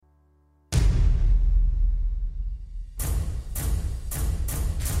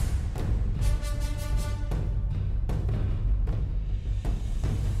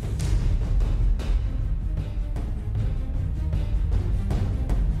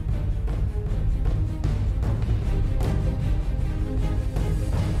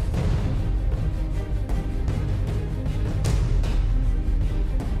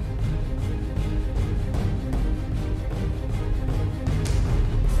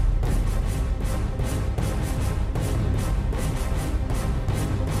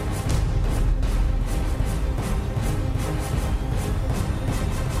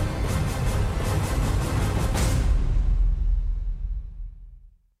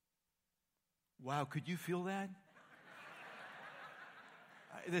Wow, could you feel that?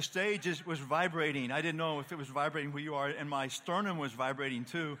 The stage was vibrating. I didn't know if it was vibrating where you are, and my sternum was vibrating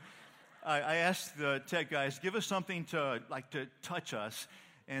too. I asked the tech guys, give us something to touch us.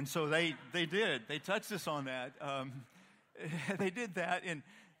 And so they did. They touched us on that. They did that, and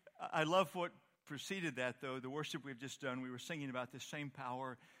I love what preceded that, though. The worship we've just done, we were singing about this same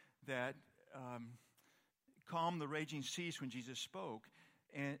power that calmed the raging seas when Jesus spoke.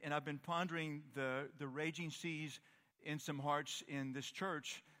 And I've been pondering the raging seas in some hearts in this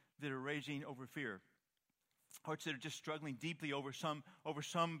church that are raging over fear. Hearts that are just struggling deeply over some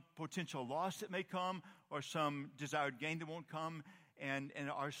potential loss that may come or some desired gain that won't come. And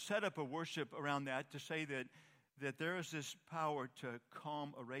our setup of worship around that to say that there is this power to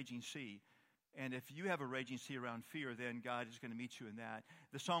calm a raging sea. And if you have a raging sea around fear, then God is going to meet you in that.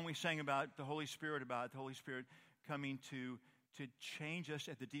 The song we sang about the Holy Spirit coming to change us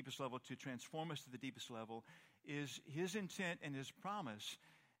at the deepest level, to transform us to the deepest level, is His intent and His promise.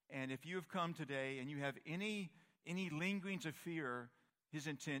 And if you have come today and you have any lingerings of fear, His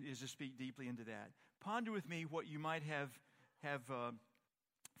intent is to speak deeply into that. Ponder with me what you might have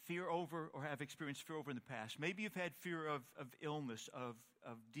fear over or have experienced fear over in the past. Maybe you've had fear of illness, of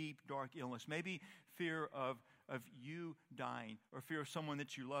deep, dark illness. Maybe fear of you dying, or fear of someone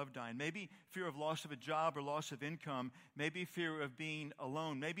that you love dying. Maybe fear of loss of a job or loss of income. Maybe fear of being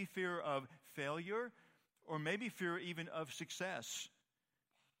alone. Maybe fear of failure, or maybe fear even of success.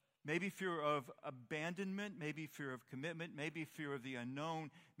 Maybe fear of abandonment, maybe fear of commitment, maybe fear of the unknown,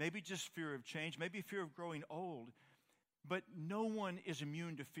 maybe just fear of change, maybe fear of growing old. But no one is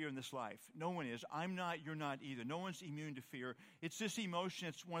immune to fear in this life. No one is. I'm not, you're not either. No one's immune to fear. It's this emotion.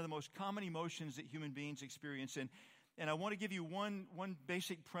 It's one of the most common emotions that human beings experience. And I want to give you one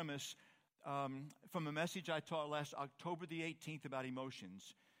basic premise from a message I taught last October the 18th about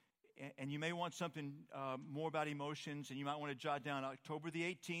emotions. And you may want something more about emotions, and you might want to jot down October the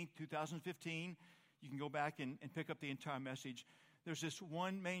 18th, 2015. You can go back and pick up the entire message. There's this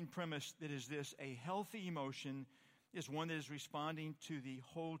one main premise that is this: a healthy emotion is one that is responding to the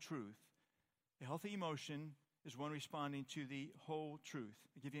whole truth. A healthy emotion is one responding to the whole truth.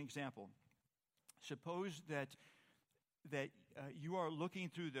 I'll give you an example. Suppose that you are looking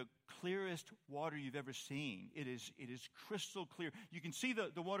through the clearest water you've ever seen. It is crystal clear. You can see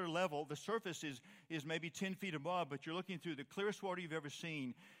the water level. The surface is maybe 10 feet above, but you're looking through the clearest water you've ever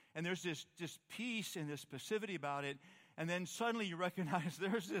seen. And there's this peace and this passivity about it. And then suddenly you recognize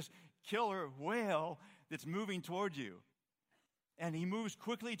there's this killer whale that's moving toward you. And he moves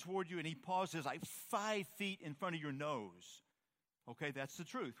quickly toward you, and he pauses like 5 feet in front of your nose. Okay, that's the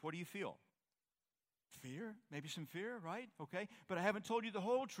truth. What do you feel? Fear? Maybe some fear, right? Okay, but I haven't told you the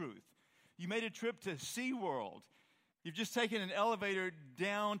whole truth. You made a trip to SeaWorld. You've just taken an elevator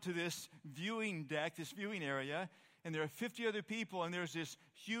down to this viewing deck, this viewing area, and there are 50 other people, and there's this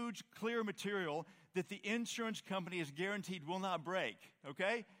huge clear material that the insurance company is guaranteed will not break,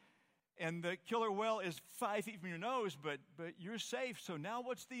 okay? And the killer whale is 5 feet from your nose, but you're safe. So now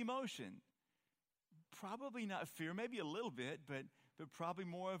what's the emotion? Probably not fear, maybe a little bit, but probably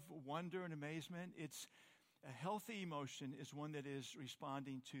more of wonder and amazement. It's a healthy emotion is one that is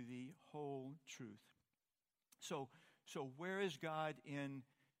responding to the whole truth. So where is God in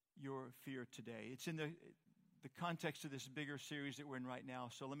your fear today? It's in the context of this bigger series that we're in right now.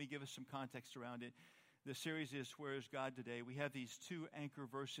 So let me give us some context around it. The series is Where is God Today? We have these two anchor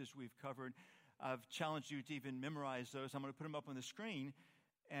verses we've covered. I've challenged you to even memorize those. I'm going to put them up on the screen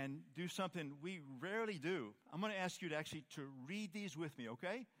and do something we rarely do. I'm going to ask you to actually to read these with me,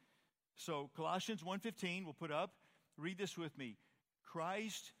 okay? So Colossians 1:15, we'll put up. Read this with me.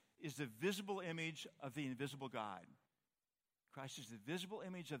 Christ is the visible image of the invisible God. Christ is the visible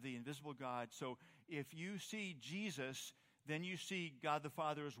image of the invisible God. So if you see Jesus, then you see God the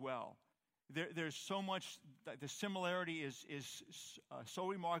Father as well. There's so much, the similarity is so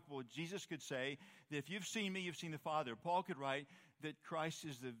remarkable. Jesus could say that if you've seen me, you've seen the Father. Paul could write that Christ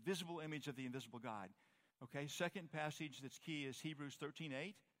is the visible image of the invisible God. Okay, second passage that's key is Hebrews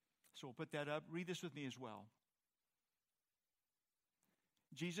 13:8. So we'll put that up. Read this with me as well.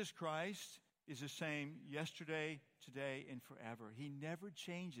 Jesus Christ is the same yesterday, today, and forever. He never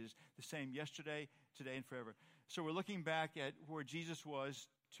changes, the same yesterday, today, and forever. So we're looking back at where Jesus was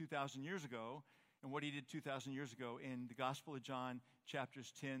 2,000 years ago and what he did 2,000 years ago in the Gospel of John,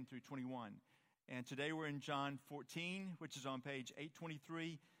 chapters 10 through 21. And today we're in John 14, which is on page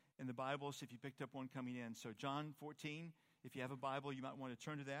 823 in the Bible, so if you picked up one coming in. So John 14, if you have a Bible, you might want to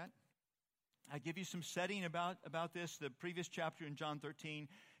turn to that. I give you some setting about this. The previous chapter in John 13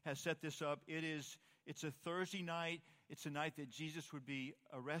 has set this up. It's a Thursday night. It's the night that Jesus would be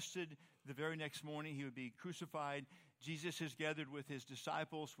arrested. The very next morning, he would be crucified. Jesus is gathered with his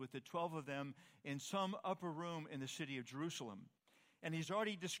disciples, with the 12 of them, in some upper room in the city of Jerusalem. And he's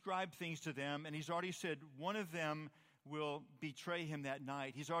already described things to them, and he's already said one of them will betray him that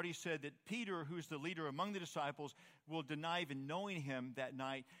night. He's already said that Peter, who's the leader among the disciples, will deny even knowing him that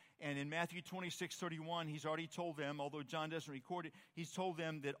night. And in Matthew 26:31, he's already told them, although John doesn't record it, he's told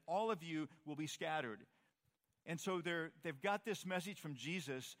them that all of you will be scattered. And so they've got this message from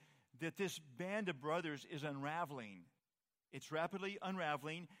Jesus that this band of brothers is unraveling. It's rapidly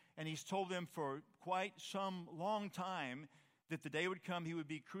unraveling, and he's told them for quite some long time that the day would come he would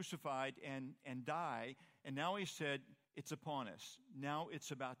be crucified and die. And now he said, it's upon us. Now it's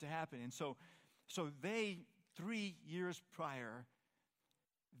about to happen. And so they, 3 years prior,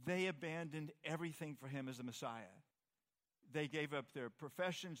 they abandoned everything for him as the Messiah. They gave up their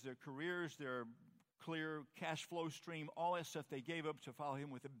professions, their careers, their clear cash flow stream, all that stuff they gave up to follow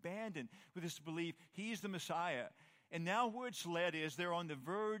him with abandon, with this belief he's the Messiah. And now where it's led is they're on the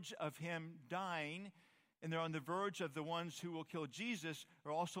verge of him dying, and they're on the verge of the ones who will kill Jesus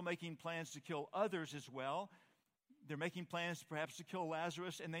are also making plans to kill others as well. They're making plans perhaps to kill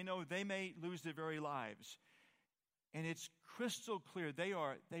Lazarus, and they know they may lose their very lives. And it's crystal clear. They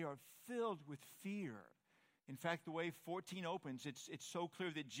are filled with fear. In fact, the way 14 opens, it's so clear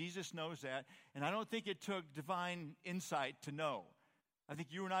that Jesus knows that. And I don't think it took divine insight to know. I think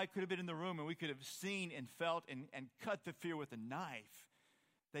you and I could have been in the room and we could have seen and felt and cut the fear with a knife.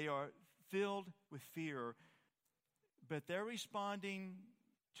 They are filled with fear, but they're responding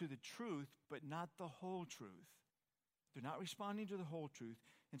to the truth, but not the whole truth. They're not responding to the whole truth.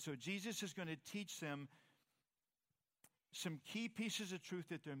 And so Jesus is going to teach them some key pieces of truth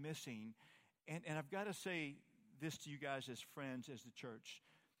that they're missing. And I've got to say this to you guys as friends, as the church.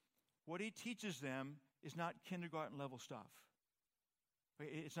 What he teaches them is not kindergarten level stuff.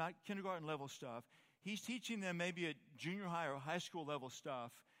 It's not kindergarten level stuff. He's teaching them maybe at junior high or high school level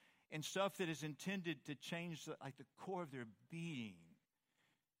stuff, and stuff that is intended to change the core of their being.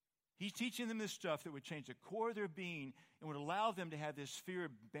 He's teaching them this stuff that would change the core of their being and would allow them to have this fear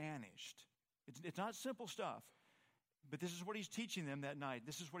banished. It's not simple stuff. But this is what he's teaching them that night.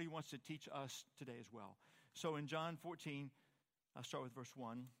 This is what he wants to teach us today as well. So in John 14, I'll start with verse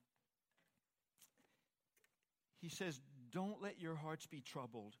 1. He says, "Don't let your hearts be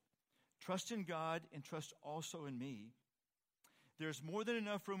troubled. Trust in God and trust also in me. There's more than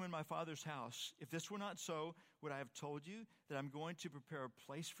enough room in my Father's house. If this were not so, would I have told you that I'm going to prepare a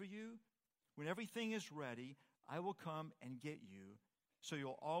place for you? When everything is ready, I will come and get you. So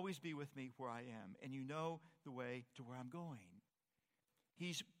you'll always be with me where I am, and you know the way to where I'm going."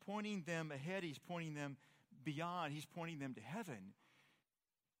 He's pointing them ahead. He's pointing them beyond. He's pointing them to heaven.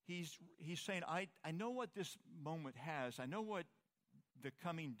 He's saying, I know what this moment has. I know what the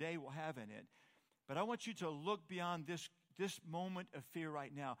coming day will have in it. But I want you to look beyond this moment of fear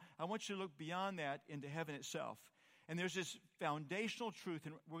right now. I want you to look beyond that into heaven itself. And there's this foundational truth,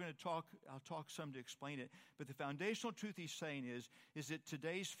 and I'll talk some to explain it, but the foundational truth he's saying is that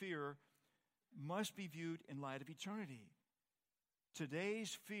today's fear must be viewed in light of eternity.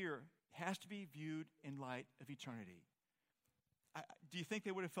 Today's fear has to be viewed in light of eternity. Do you think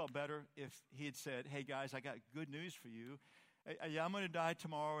they would have felt better if he had said, "Hey guys, I got good news for you. I'm going to die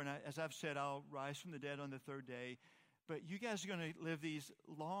tomorrow, and as I've said, I'll rise from the dead on the third day, but you guys are going to live these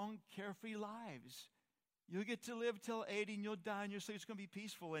long, carefree lives. You'll get to live till 80 and you'll die and you'll say it's going to be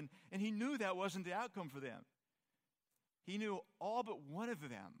peaceful." And he knew that wasn't the outcome for them. He knew all but one of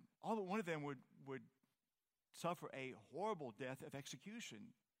them would suffer a horrible death of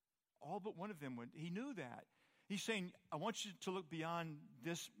execution. All but one of them would. He knew that. He's saying, I want you to look beyond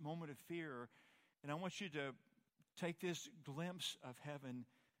this moment of fear, and I want you to take this glimpse of heaven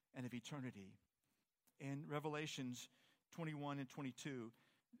and of eternity. In Revelations 21 and 22,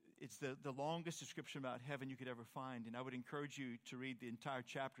 it's the longest description about heaven you could ever find. And I would encourage you to read the entire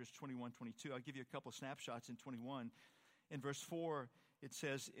chapters, 21, 22. I'll give you a couple snapshots in 21. In verse 4, it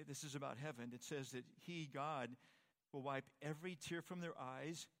says, this is about heaven. It says that he, God, will wipe every tear from their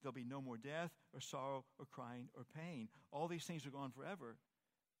eyes. There'll be no more death or sorrow or crying or pain. All these things are gone forever.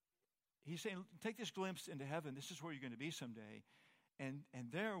 He's saying, take this glimpse into heaven. This is where you're going to be someday. And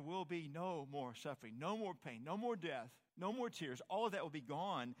there will be no more suffering, no more pain, no more death, no more tears. All of that will be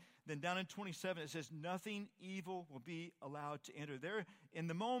gone. Then down in 27, it says, nothing evil will be allowed to enter. In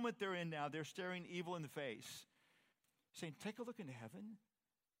the moment they're in now, they're staring evil in the face, saying, take a look into heaven.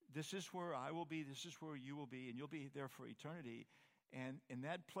 This is where I will be. This is where you will be, and you'll be there for eternity. And in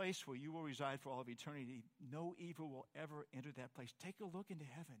that place where you will reside for all of eternity, no evil will ever enter that place. Take a look into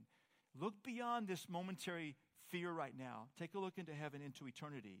heaven. Look beyond this momentary fear right now. Take a look into heaven, into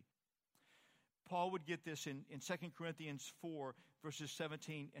eternity. Paul would get this in 2 Corinthians 4, verses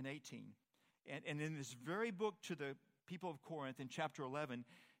 17 and 18. And in this very book to the people of Corinth, in chapter 11,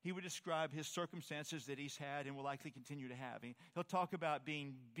 he would describe his circumstances that he's had and will likely continue to have. He'll talk about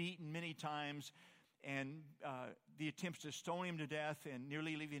being beaten many times and the attempts to stone him to death and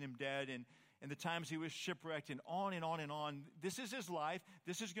nearly leaving him dead, and the times he was shipwrecked, and on and on and on. This is his life.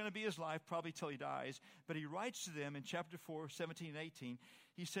 This is going to be his life probably till he dies. But he writes to them in chapter 4, 17 and 18,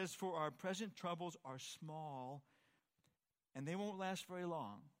 he says, "For our present troubles are small, and they won't last very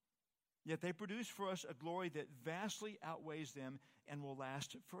long. Yet they produce for us a glory that vastly outweighs them and will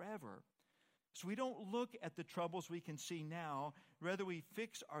last forever." So we don't look at the troubles we can see now. Rather, we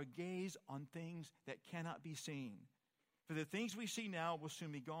fix our gaze on things that cannot be seen. For the things we see now will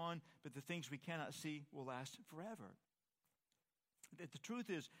soon be gone, but the things we cannot see will last forever. The truth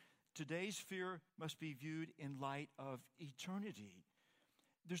is, today's fear must be viewed in light of eternity.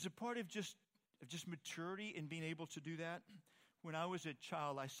 There's a part of just maturity in being able to do that. When I was a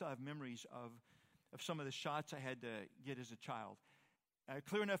child, I still have memories of some of the shots I had to get as a child.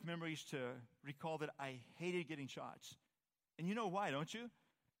 Clear enough memories to recall that I hated getting shots. And you know why, don't you?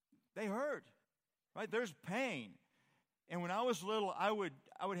 They hurt, right? There's pain. And when I was little, I would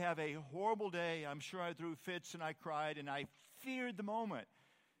have a horrible day. I'm sure I threw fits and I cried and I feared the moment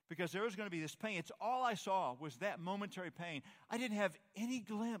because there was going to be this pain. It's all I saw was that momentary pain. I didn't have any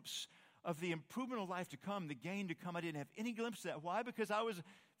glimpse of the improvement of life to come, the gain to come. I didn't have any glimpse of that. Why? Because I was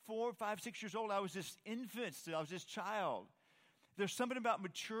 4, 5, 6 years old. I was this infant still. I was this child. There's something about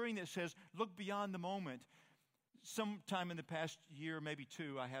maturing that says, look beyond the moment. Sometime in the past year, maybe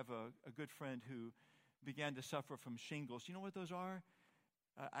 2, I have a good friend who began to suffer from shingles. You know what those are?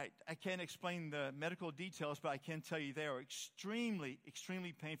 I can't explain the medical details, but I can tell you they are extremely,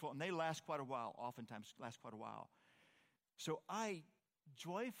 extremely painful, and they last quite a while, oftentimes last quite a while. So I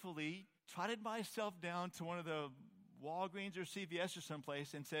joyfully trotted myself down to one of the Walgreens or CVS or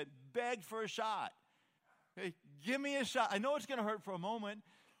someplace and said, begged for a shot. Hey, give me a shot. I know it's going to hurt for a moment,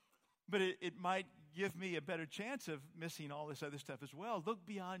 but it might give me a better chance of missing all this other stuff as well. Look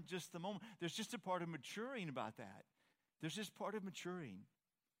beyond just the moment. There's just a part of maturing about that. There's just part of maturing.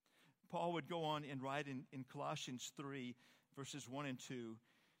 Paul would go on and write in Colossians 3, verses 1 and 2.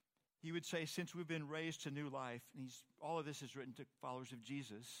 He would say, since we've been raised to new life, and all of this is written to followers of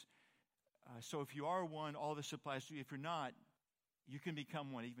Jesus. So if you are one, all this applies to you. If you're not, you can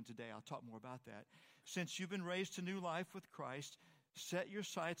become one even today. I'll talk more about that. Since you've been raised to new life with Christ, set your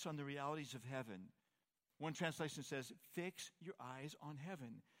sights on the realities of heaven. One translation says, fix your eyes on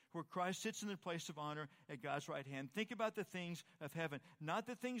heaven, where Christ sits in the place of honor at God's right hand. Think about the things of heaven, not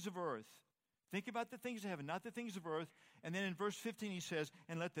the things of earth. Think about the things of heaven, not the things of earth. And then in verse 15 he says,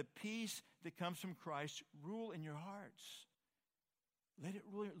 and let the peace that comes from Christ rule in your hearts. Let it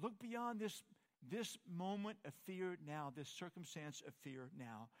rule. Look beyond this moment of fear now, this circumstance of fear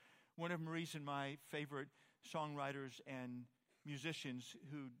now. One of Marie's and my favorite songwriters and musicians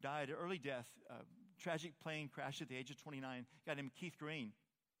who died an early death, tragic plane crash at the age of 29, a guy named Keith Green.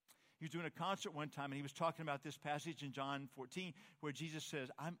 He was doing a concert one time, and he was talking about this passage in John 14 where Jesus says,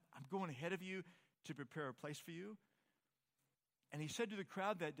 I'm going ahead of you to prepare a place for you. And he said to the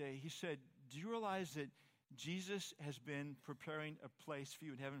crowd that day, he said, do you realize that Jesus has been preparing a place for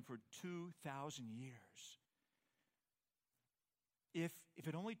you in heaven for 2,000 years? If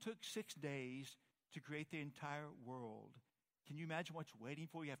it only took 6 days to create the entire world, can you imagine what's waiting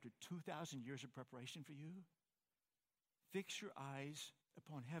for you after 2,000 years of preparation for you? Fix your eyes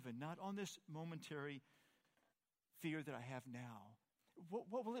upon heaven, not on this momentary fear that I have now.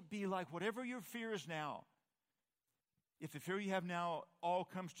 What will it be like, whatever your fear is now? If the fear you have now all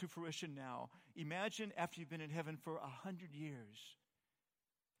comes to fruition now, imagine after you've been in heaven for 100 years,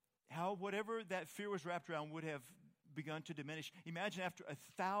 how whatever that fear was wrapped around would have begun to diminish. Imagine after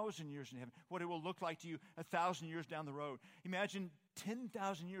 1,000 years in heaven, what it will look like to you 1,000 years down the road. Imagine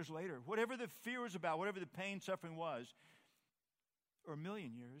 10,000 years later, whatever the fear was about, whatever the pain, suffering was, or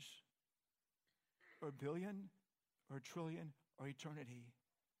 1,000,000 years, or 1,000,000,000, or 1,000,000,000,000, or eternity.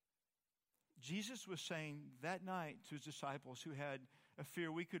 Jesus was saying that night to his disciples who had a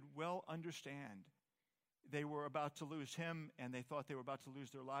fear we could well understand. They were about to lose him, and they thought they were about to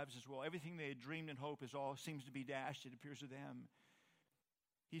lose their lives as well. Everything they had dreamed and hoped is all seems to be dashed, it appears to them.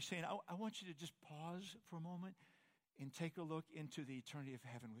 He's saying, I want you to just pause for a moment and take a look into the eternity of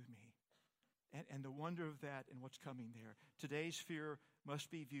heaven with me and the wonder of that and what's coming there. Today's fear must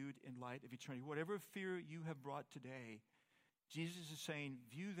be viewed in light of eternity. Whatever fear you have brought today, Jesus is saying,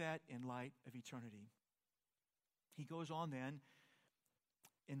 view that in light of eternity. He goes on then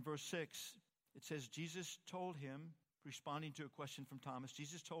in verse 6, It says, Jesus told him, responding to a question from Thomas,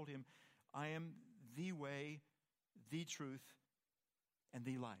 Jesus told him, I am the way, the truth, and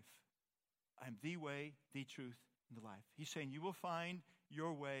the life. I am the way, the truth, and the life. He's saying, you will find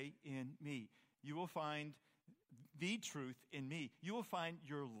your way in me. You will find the truth in me. You will find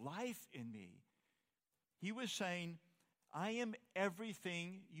your life in me. He was saying, I am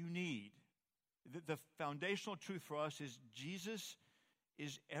everything you need. The foundational truth for us is Jesus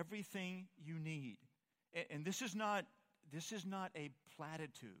is everything you need. And this is not a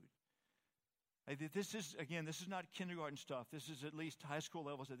platitude. This is not kindergarten stuff. This is at least high school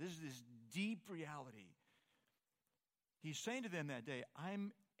level stuff. This is this deep reality. He's saying to them that day,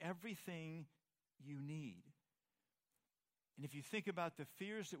 I'm everything you need. And if you think about the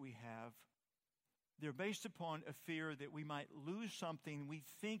fears that we have, they're based upon a fear that we might lose something we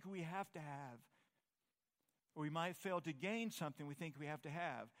think we have to have. Or we might fail to gain something we think we have to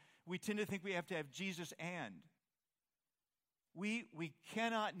have. We tend to think we have to have Jesus and. We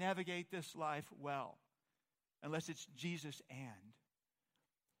cannot navigate this life well unless it's Jesus and.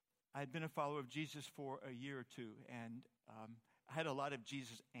 I had been a follower of Jesus for a year or two, and I had a lot of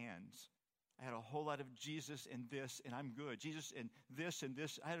Jesus ands. I had a whole lot of Jesus and this, and I'm good. Jesus and this and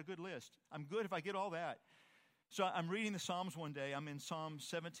this. I had a good list. I'm good if I get all that. So I'm reading the Psalms one day. I'm in Psalm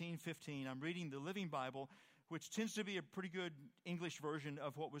 17:15. I'm reading the Living Bible, which tends to be a pretty good English version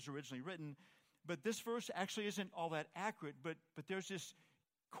of what was originally written. But this verse actually isn't all that accurate, but there's this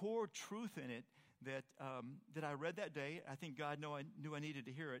core truth in it that I read that day. I think God knew I needed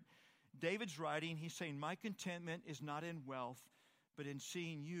to hear it. David's writing, he's saying, my contentment is not in wealth, but in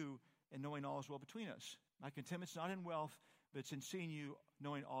seeing you and knowing all is well between us. My contentment's not in wealth, but it's in seeing you,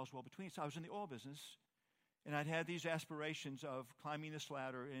 knowing all is well between us. I was in the oil business, and I'd had these aspirations of climbing this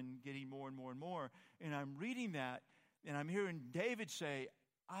ladder and getting more and more and more. And I'm reading that, and I'm hearing David say,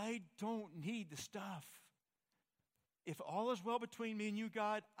 I don't need the stuff. If all is well between me and you,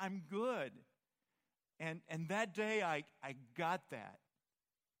 God, I'm good. And that day, I got that.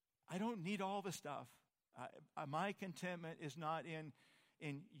 I don't need all the stuff. My contentment is not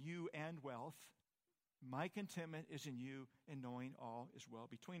in you and wealth. My contentment is in you and knowing all is well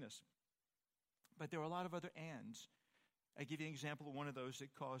between us. But there are a lot of other ands. I give you an example of one of those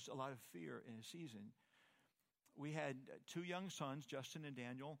that caused a lot of fear in a season. We had two young sons, Justin and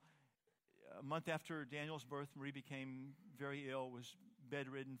Daniel. A month after Daniel's birth, Marie became very ill, was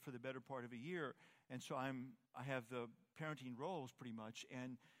bedridden for the better part of a year. And so I have the parenting roles pretty much.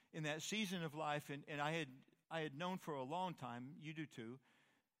 And in that season of life, and I had known for a long time, you do too,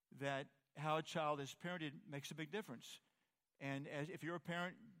 that how a child is parented makes a big difference. And if you're a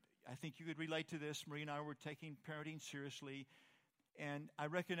parent, I think you could relate to this. Marie and I were taking parenting seriously. And I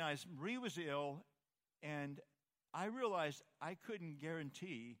recognized Marie was ill, and I realized I couldn't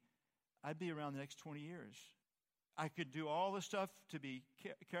guarantee I'd be around the next 20 years. I could do all the stuff to be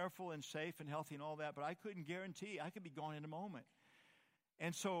careful and safe and healthy and all that, but I couldn't guarantee I could be gone in a moment.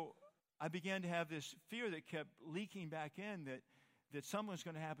 And so I began to have this fear that kept leaking back in that something's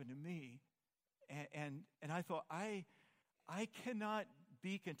going to happen to me. And I thought, I cannot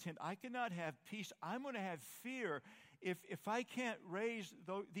be content. I cannot have peace. I'm going to have fear if I can't raise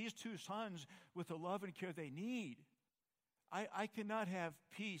these two sons with the love and care they need. I cannot have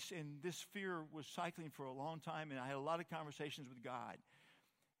peace, and this fear was cycling for a long time, and I had a lot of conversations with God.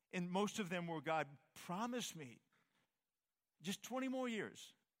 And most of them were, God, promise me just 20 more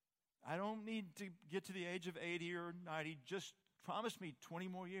years. I don't need to get to the age of 80 or 90. Just promise me 20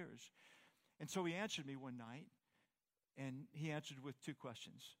 more years. And so he answered me one night, and he answered with two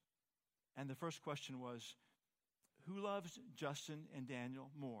questions. And the first question was, who loves Justin and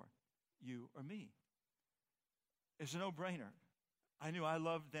Daniel more, you or me? It's a no-brainer. I knew I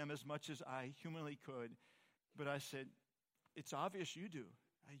loved them as much as I humanly could, but I said, it's obvious you do.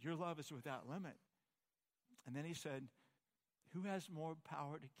 Your love is without limit. And then he said, who has more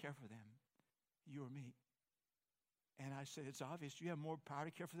power to care for them, you or me? And I said, it's obvious you have more power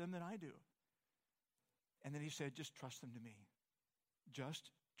to care for them than I do. And then he said, just trust them to me.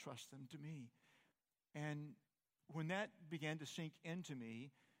 Just trust them to me. And when that began to sink into me,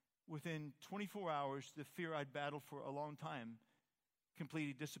 within 24 hours, the fear I'd battled for a long time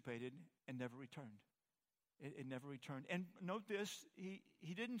completely dissipated and never returned. It never returned. And note this,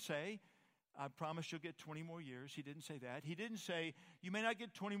 he didn't say, I promise you'll get 20 more years. He didn't say that. He didn't say, you may not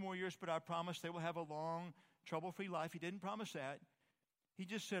get 20 more years, but I promise they will have a long, trouble-free life. He didn't promise that. He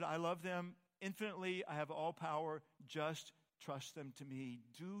just said, I love them infinitely. I have all power. Just trust them to me.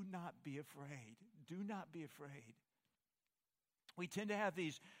 Do not be afraid. Do not be afraid. We tend to have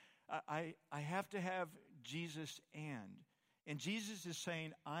these, I have to have Jesus and. And Jesus is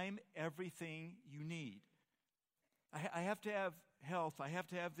saying, I'm everything you need. I have to have health. I have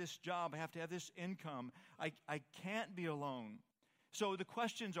to have this job. I have to have this income. I can't be alone. So the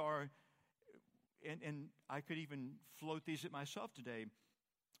questions are, and I could even float these at myself today.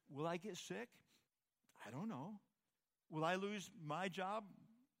 Will I get sick? I don't know. Will I lose my job?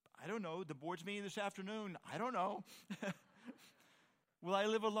 I don't know. The board's meeting this afternoon. I don't know. Will I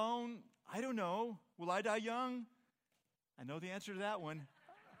live alone? I don't know. Will I die young? I know the answer to that one.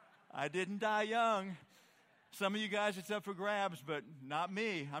 I didn't die young. Some of you guys, it's up for grabs, but not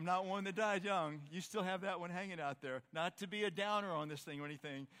me. I'm not one that died young. You still have that one hanging out there. Not to be a downer on this thing or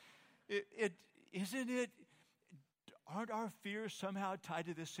anything. Aren't our fears somehow tied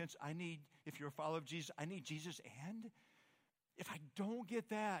to this sense, if you're a follower of Jesus, I need Jesus, and if I don't get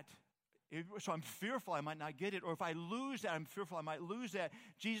that, so I'm fearful I might not get it, or if I lose that, I'm fearful I might lose that.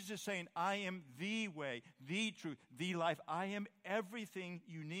 Jesus is saying, I am the way, the truth, the life. I am everything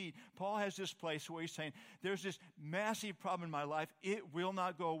you need. Paul has this place where he's saying, there's this massive problem in my life. It will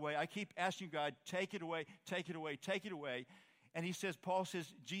not go away. I keep asking God, take it away, take it away, take it away. And Paul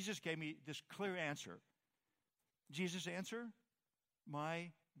says, Jesus gave me this clear answer. Jesus' answer, my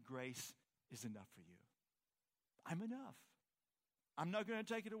grace is enough for you. I'm enough. I'm not going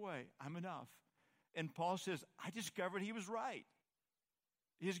to take it away. I'm enough. And Paul says, I discovered he was right.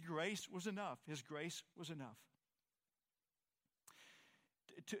 His grace was enough. His grace was enough.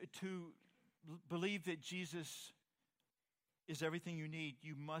 To believe that Jesus is everything you need,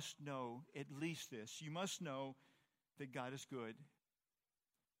 you must know at least this. You must know that God is good.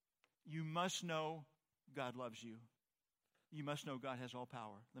 You must know God loves you. You must know God has all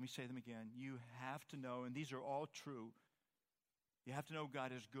power. Let me say them again. You have to know, and these are all true. You have to know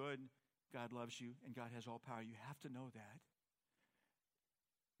God is good, God loves you, and God has all power. You have to know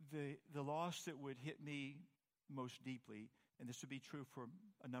that. The loss that would hit me most deeply, and this would be true for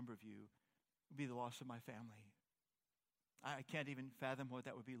a number of you, would be the loss of my family. I can't even fathom what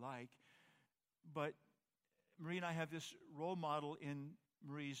that would be like. But Marie and I have this role model in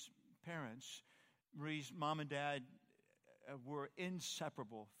Marie's parents. Marie's mom and dad were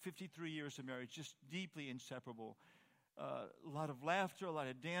inseparable. 53 years of marriage, just deeply inseparable. A lot of laughter, a lot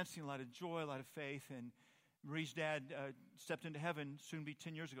of dancing, a lot of joy, a lot of faith. And Marie's dad stepped into heaven, soon be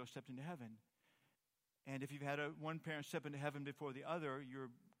 10 years ago, stepped into heaven. And if you've had one parent step into heaven before the other, your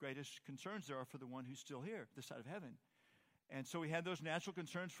greatest concerns there are for the one who's still here, this side of heaven. And so we had those natural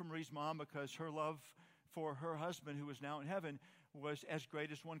concerns for Marie's mom because her love for her husband, who is now in heaven, was as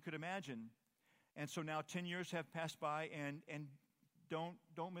great as one could imagine. And so now 10 years have passed by, and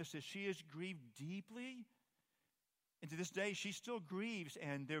don't miss this. She has grieved deeply. And to this day, she still grieves,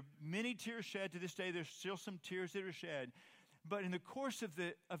 and there are many tears shed. To this day, there's still some tears that are shed. But in the course of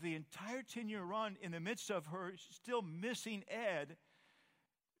the entire 10-year run, in the midst of her still missing Ed,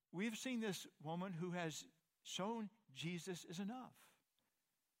 we've seen this woman who has shown Jesus is enough.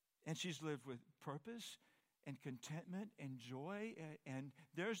 And she's lived with purpose and contentment and joy, and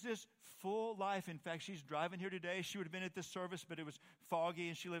there's this full life. In fact, she's driving here today. She would have been at this service, but it was foggy,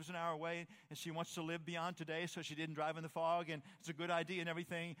 and she lives an hour away, and she wants to live beyond today, so she didn't drive in the fog, and it's a good idea and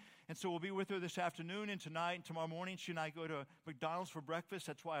everything. And so we'll be with her this afternoon and tonight and tomorrow morning. She and I go to McDonald's for breakfast.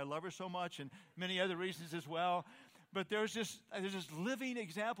 That's why I love her so much, and many other reasons as well. But there's this living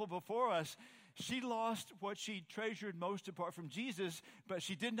example before us. She lost what she treasured most apart from Jesus, but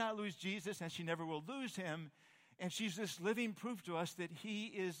she did not lose Jesus, and she never will lose him. And she's this living proof to us that he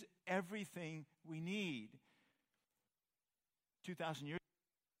is everything we need. 2,000 years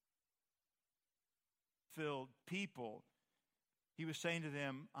filled people. He was saying to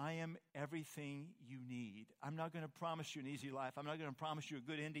them, I am everything you need. I'm not going to promise you an easy life. I'm not going to promise you a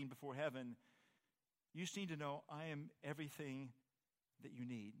good ending before heaven. You just need to know I am everything that you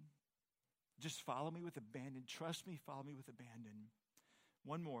need. Just follow me with abandon. Trust me, follow me with abandon.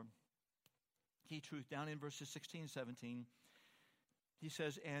 One more key truth down in verses 16 and 17. He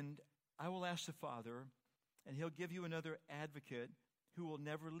says, and I will ask the Father, and he'll give you another advocate who will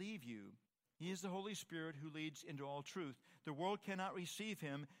never leave you. He is the Holy Spirit who leads into all truth. The world cannot receive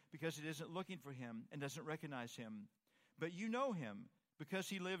him because it isn't looking for him and doesn't recognize him. But you know him because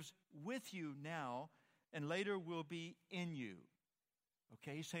he lives with you now and later will be in you.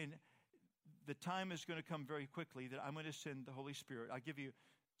 Okay, he's saying the time is going to come very quickly that I'm going to send the Holy Spirit. I'll give you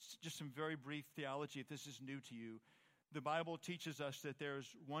just some very brief theology if this is new to you. The Bible teaches us that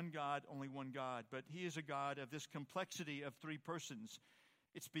there's one God, only one God, but he is a God of this complexity of three persons.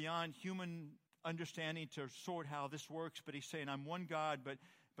 It's beyond human understanding to sort how this works, but he's saying, I'm one God, but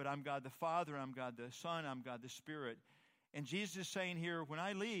I'm God the Father, I'm God the Son, I'm God the Spirit. And Jesus is saying here, when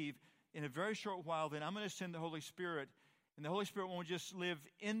I leave, in a very short while, then I'm going to send the Holy Spirit, And the Holy Spirit won't just live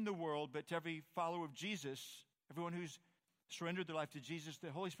in the world, but to every follower of Jesus, everyone who's surrendered their life to Jesus,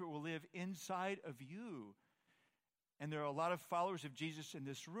 the Holy Spirit will live inside of you. And there are a lot of followers of Jesus in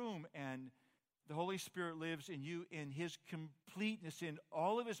this room, and the Holy Spirit lives in you in his completeness, in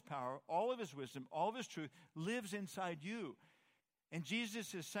all of his power, all of his wisdom, all of his truth, lives inside you. And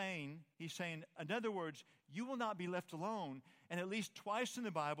Jesus is saying, he's saying, in other words, you will not be left alone. And at least twice in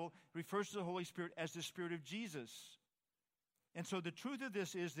the Bible, it refers to the Holy Spirit as the Spirit of Jesus. And so the truth of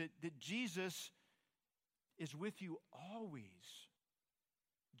this is that Jesus is with you always.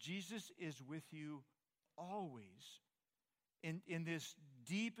 Jesus is with you always. In this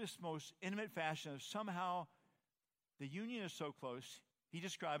deepest, most intimate fashion of somehow the union is so close, he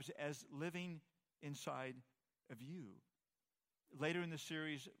describes it as living inside of you. Later in the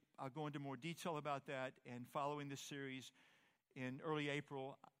series, I'll go into more detail about that, and following this series in early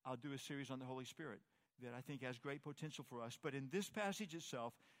April, I'll do a series on the Holy Spirit that I think has great potential for us. But in this passage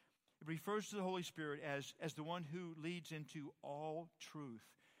itself, it refers to the Holy Spirit as the one who leads into all truth.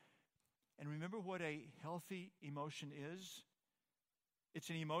 And remember what a healthy emotion is? It's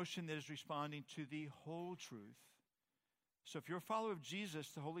an emotion that is responding to the whole truth. So if you're a follower of Jesus,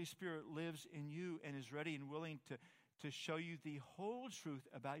 the Holy Spirit lives in you and is ready and willing to show you the whole truth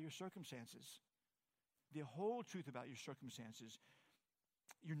about your circumstances. The whole truth about your circumstances.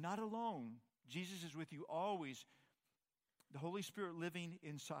 You're not alone. Jesus is with you always. The Holy Spirit living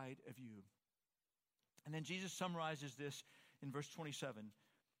inside of you. And then Jesus summarizes this in verse 27.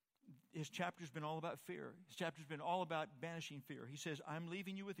 His chapter's been all about fear. His chapter's been all about banishing fear. He says, I'm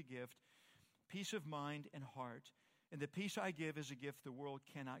leaving you with a gift, peace of mind and heart. And the peace I give is a gift the world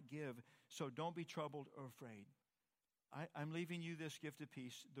cannot give. So don't be troubled or afraid. I'm leaving you this gift of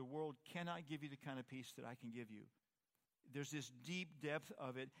peace. The world cannot give you the kind of peace that I can give you. There's this deep depth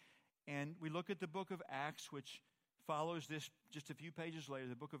of it. And we look at the book of Acts, which follows this just a few pages later,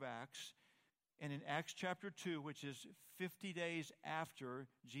 the book of Acts. And in Acts chapter 2, which is 50 days after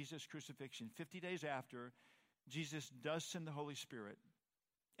Jesus' crucifixion, 50 days after, Jesus does send the Holy Spirit.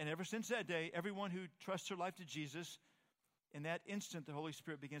 And ever since that day, everyone who trusts their life to Jesus, in that instant, the Holy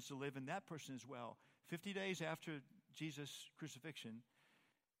Spirit begins to live in that person as well. 50 days after Jesus' crucifixion,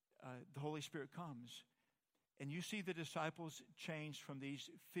 the Holy Spirit comes. And you see the disciples change from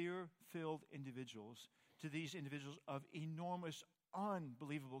these fear-filled individuals to these individuals of enormous,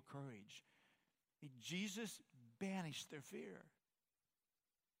 unbelievable courage. Jesus banished their fear.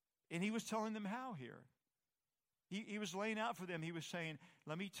 And he was telling them how here. He was laying out for them. He was saying,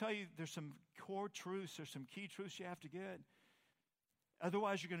 let me tell you, there's some core truths, there's some key truths you have to get.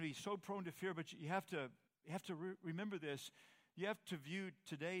 Otherwise, you're going to be so prone to fear, but you have to remember this. You have to view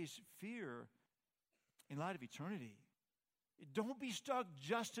today's fear in light of eternity. Don't be stuck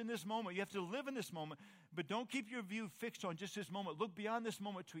just in this moment. You have to live in this moment, but don't keep your view fixed on just this moment. Look beyond this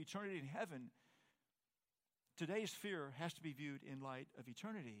moment to eternity in heaven. Today's fear has to be viewed in light of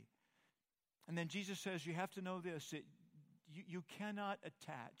eternity. And then Jesus says you have to know this, that you cannot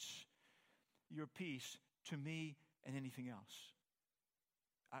attach your peace to me and anything else.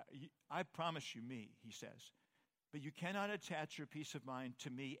 I promise you me, he says. But you cannot attach your peace of mind to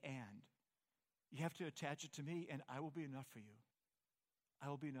me and. You have to attach it to me, and I will be enough for you. I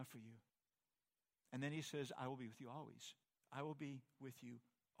will be enough for you. And then he says, I will be with you always. I will be with you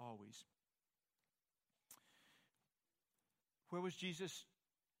always. Where was Jesus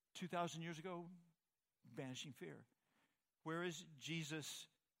 2,000 years ago? Banishing fear. Where is Jesus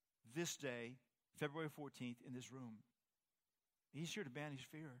this day, February 14th, in this room? He's here to banish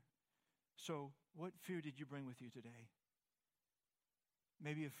fear. So what fear did you bring with you today?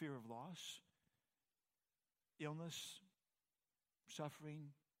 Maybe a fear of loss, illness, suffering,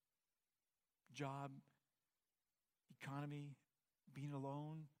 job, economy, being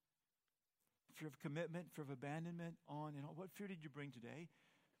alone, fear of commitment, fear of abandonment, on and on. What fear did you bring today?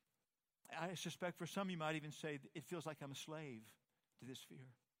 I suspect for some you might even say, it feels like I'm a slave to this fear.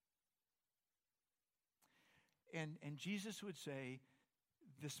 And Jesus would say,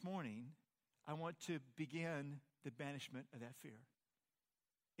 this morning, I want to begin the banishment of that fear.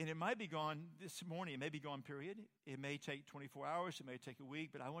 And it might be gone this morning. It may be gone, period. It may take 24 hours. It may take a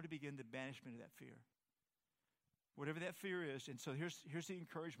week. But I want to begin the banishment of that fear. Whatever that fear is. And so here's the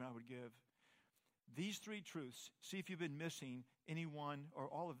encouragement I would give. These three truths, see if you've been missing any one or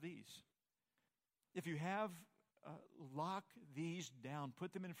all of these. If you have, lock these down.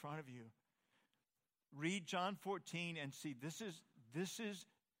 Put them in front of you. Read John 14 and see this is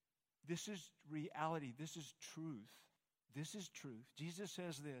reality. This is truth. This is truth. Jesus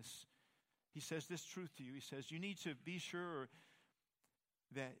says this. He says this truth to you. He says you need to be sure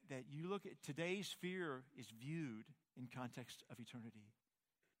that you look at today's fear is viewed in context of eternity.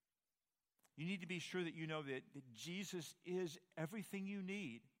 You need to be sure that you know that Jesus is everything you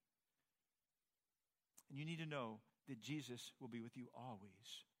need. And you need to know that Jesus will be with you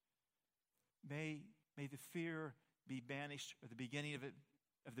always. May the fear be banished, or the beginning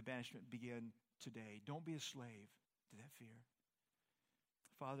of the banishment begin today. Don't be a slave to that fear.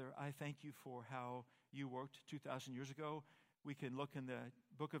 Father, I thank you for how you worked 2,000 years ago. We can look in the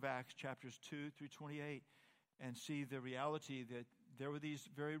book of Acts, chapters 2 through 28, and see the reality that there were these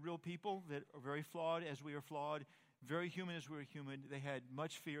very real people that are very flawed as we are flawed, very human as we are human. They had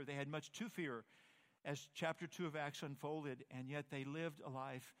much fear. They had much to fear as chapter 2 of Acts unfolded, and yet they lived a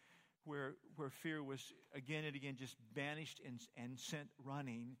life where fear was again and again just banished and sent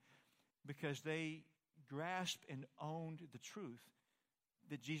running because they grasped and owned the truth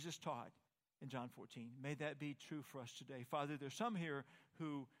that Jesus taught in John 14. May that be true for us today. Father, there's some here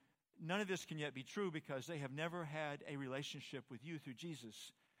who none of this can yet be true because they have never had a relationship with you through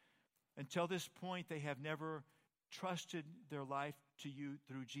Jesus. Until this point, they have never trusted their life to you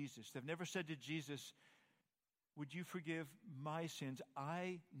through Jesus. They've never said to Jesus, would you forgive my sins?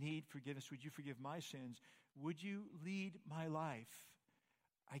 I need forgiveness. Would you forgive my sins? Would you lead my life?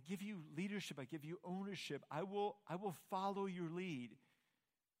 I give you leadership. I give you ownership. I will follow your lead.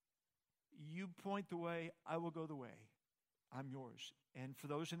 You point the way, I will go the way. I'm yours. And for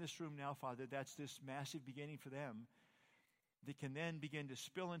those in this room now, Father, that's this massive beginning for them that can then begin to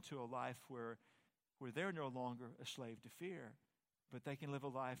spill into a life where they're no longer a slave to fear, but they can live a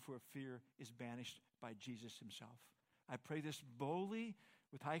life where fear is banished by Jesus himself. I pray this boldly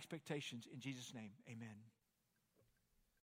with high expectations in Jesus' name. Amen.